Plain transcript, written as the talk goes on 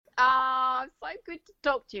So good to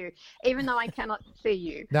talk to you, even though I cannot see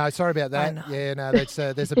you. No, sorry about that. Yeah, no, that's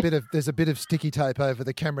there's a bit of sticky tape over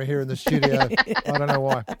the camera here in the studio. I don't know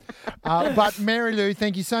why. But Mary Lou,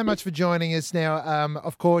 thank you so much for joining us. Now,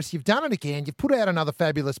 of course, you've done it again. You've put out another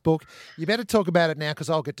fabulous book. You better talk about it now because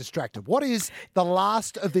I'll get distracted. What is The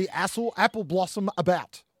Last of the Apple Blossom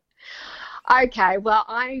about? Okay, well,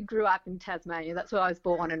 I grew up in Tasmania. That's where I was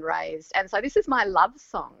born and raised. And so this is my love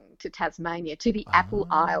song to Tasmania, to the Apple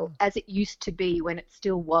Isle, as it used to be when it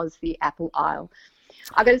still was the Apple Isle.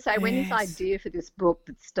 I've got to say, when this idea for this book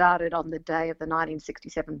that started on the day of the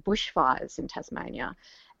 1967 bushfires in Tasmania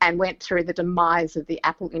and went through the demise of the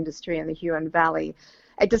apple industry in the Huon Valley,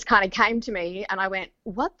 it just kind of came to me and I went,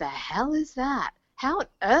 what the hell is that? How on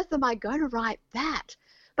earth am I going to write that?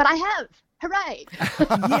 But I have. Hooray.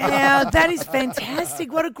 Yeah, that is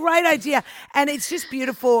fantastic. What a great idea. And it's just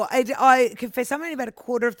beautiful. I confess, I'm only about a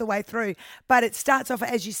quarter of the way through, but it starts off,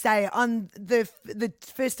 as you say, on the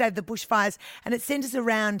first day of the bushfires, and it centres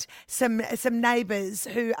around some neighbours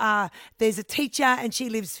who are, there's a teacher and she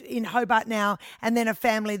lives in Hobart now, and then a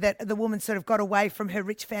family that the woman sort of got away from her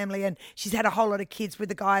rich family and she's had a whole lot of kids with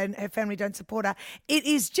the guy and her family don't support her. It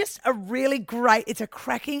is just a really great, it's a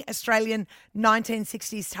cracking Australian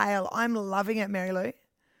 1960s tale. I'm loving it, Mary Lou.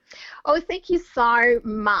 Oh, thank you so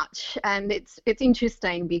much. And it's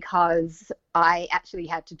interesting because I actually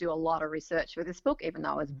had to do a lot of research for this book. Even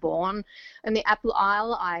though I was born in the Apple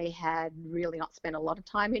Isle, I had really not spent a lot of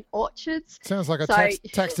time in orchards. Sounds like a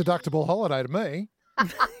tax-deductible holiday to me.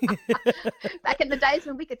 Back in the days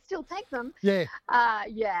when we could still take them. Yeah.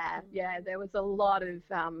 There was a lot of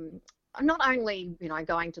not only,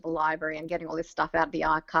 going to the library and getting all this stuff out of the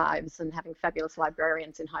archives and having fabulous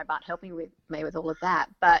librarians in Hobart helping me with all of that,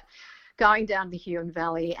 but going down the Huon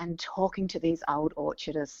Valley and talking to these old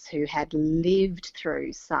orchardists who had lived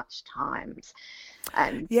through such times.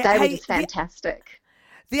 And they were just fantastic.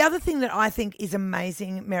 The other thing that I think is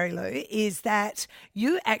amazing, Mary Lou, is that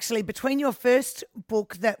you actually, between your first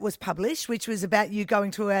book that was published, which was about you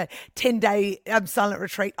going to a 10-day silent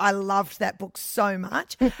retreat, I loved that book so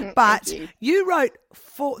much, but you wrote,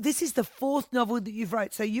 this is the fourth novel that you've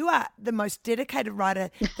wrote, so you are the most dedicated writer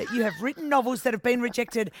that you have written novels that have been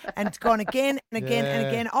rejected and gone again and again and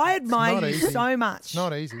again. I admire you so much. It's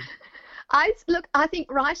not easy. I think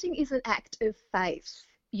writing is an act of faith.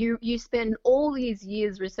 You spend all these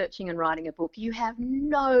years researching and writing a book. You have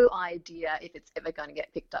no idea if it's ever going to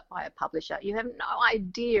get picked up by a publisher. You have no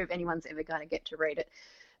idea if anyone's ever going to get to read it,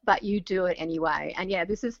 but you do it anyway. And yeah,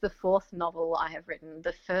 this is the fourth novel I have written,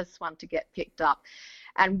 the first one to get picked up.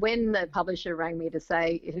 And when the publisher rang me to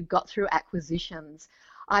say it had got through acquisitions,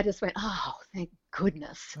 I just went, oh, thank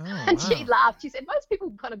goodness. And she laughed. She said, most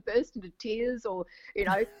people kind of burst into tears or,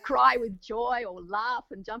 cry with joy or laugh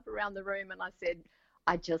and jump around the room. And I said,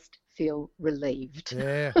 I just feel relieved.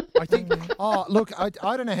 Yeah, I think. Look,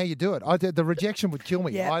 I don't know how you do it. The rejection would kill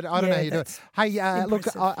me. Yeah, I don't know how you do it. Hey, look,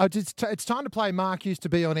 it's time to play Mark Used to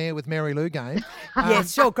Be on Air with Mary Lou game.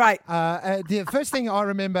 Yes, sure, great. The first thing I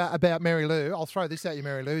remember about Mary Lou, I'll throw this at you,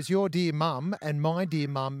 Mary Lou, is your dear mum and my dear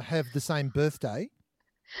mum have the same birthday.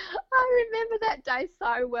 I remember that day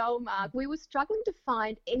so well, Mark. We were struggling to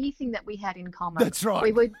find anything that we had in common. That's right.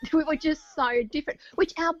 We were just so different,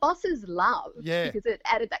 which our bosses loved because it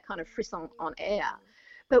added that kind of frisson on air.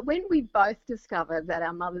 But when we both discovered that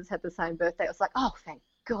our mothers had the same birthday, it was like, oh, thank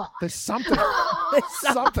God. There's something. There's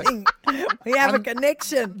something. We have a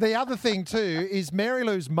connection. The other thing, too, is Mary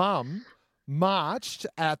Lou's mum marched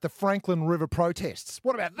at the Franklin River protests.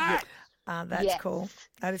 What about that? That's cool.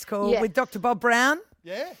 That is cool. With Dr. Bob Brown.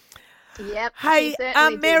 Yeah. Yep. Hey,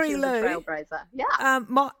 Mary Lou. Trailblazer. Yeah.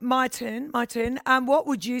 My turn. What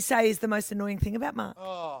would you say is the most annoying thing about Mark?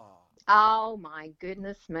 Oh my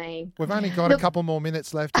goodness me. We've only got a couple more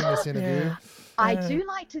minutes left in this interview. Yeah. I do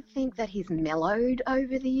like to think that he's mellowed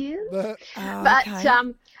over the years. But okay.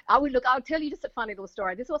 I'll tell you just a funny little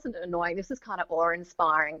story. This wasn't annoying. This was kind of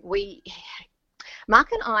awe-inspiring.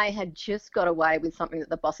 Mark and I had just got away with something that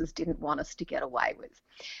the bosses didn't want us to get away with.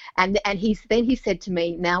 And he said to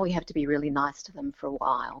me, now we have to be really nice to them for a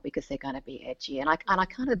while because they're going to be edgy. And I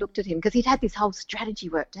kind of looked at him because he'd had this whole strategy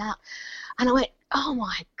worked out. And I went, oh,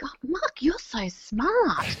 my God, Mark, you're so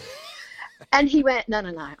smart. And he went, no,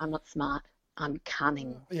 I'm not smart. I'm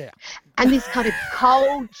cunning. Yeah. And this kind of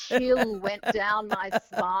cold chill went down my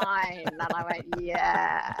spine. And I went,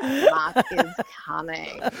 yeah, Mark is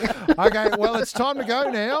cunning. Okay, well, it's time to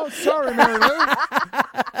go now. Sorry, Mary Lou.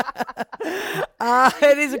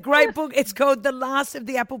 It is a great book. It's called The Last of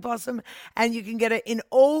the Apple Blossom, and you can get it in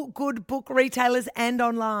all good book retailers and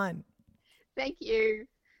online. Thank you.